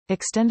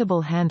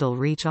Extendable handle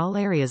reach all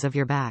areas of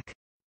your back.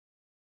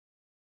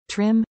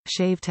 Trim,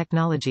 shave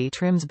technology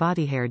trims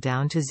body hair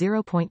down to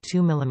 0.2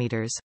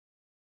 mm.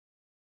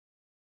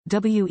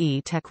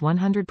 WETech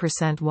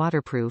 100%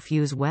 waterproof.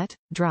 Use wet,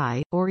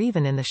 dry, or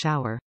even in the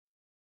shower.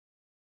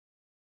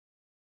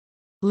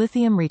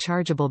 Lithium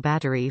Rechargeable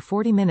Battery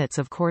 40 minutes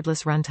of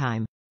cordless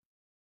runtime.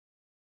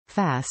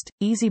 Fast,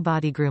 easy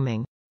body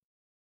grooming.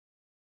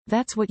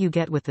 That's what you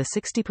get with the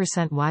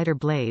 60% wider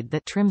blade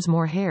that trims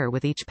more hair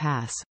with each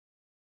pass.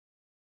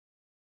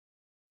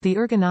 The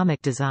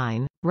ergonomic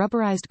design,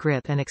 rubberized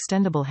grip and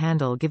extendable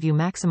handle give you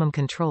maximum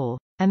control,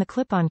 and the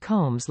clip-on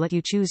combs let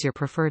you choose your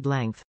preferred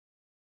length.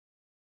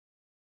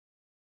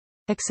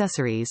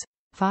 Accessories: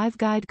 5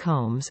 guide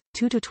combs,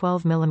 2 to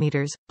 12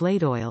 mm,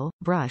 blade oil,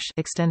 brush,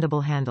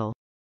 extendable handle.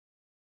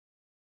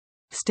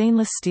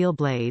 Stainless steel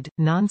blade,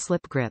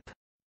 non-slip grip.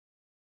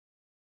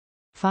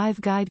 5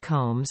 guide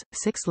combs,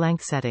 6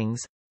 length settings.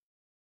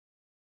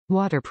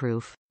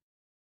 Waterproof.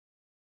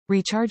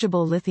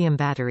 Rechargeable lithium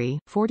battery,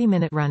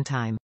 40-minute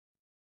runtime.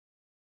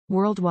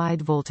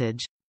 Worldwide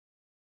voltage.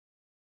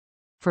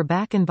 For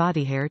back and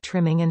body hair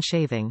trimming and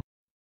shaving.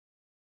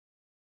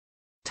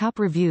 Top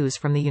reviews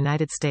from the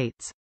United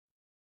States.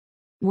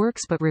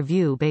 Works but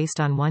review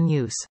based on one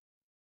use.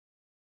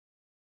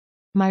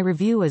 My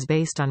review is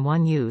based on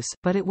one use,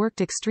 but it worked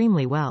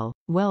extremely well,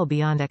 well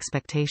beyond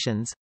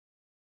expectations.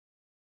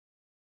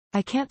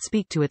 I can't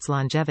speak to its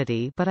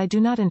longevity, but I do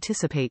not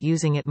anticipate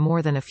using it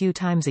more than a few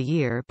times a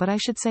year, but I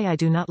should say I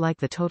do not like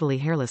the totally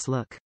hairless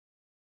look.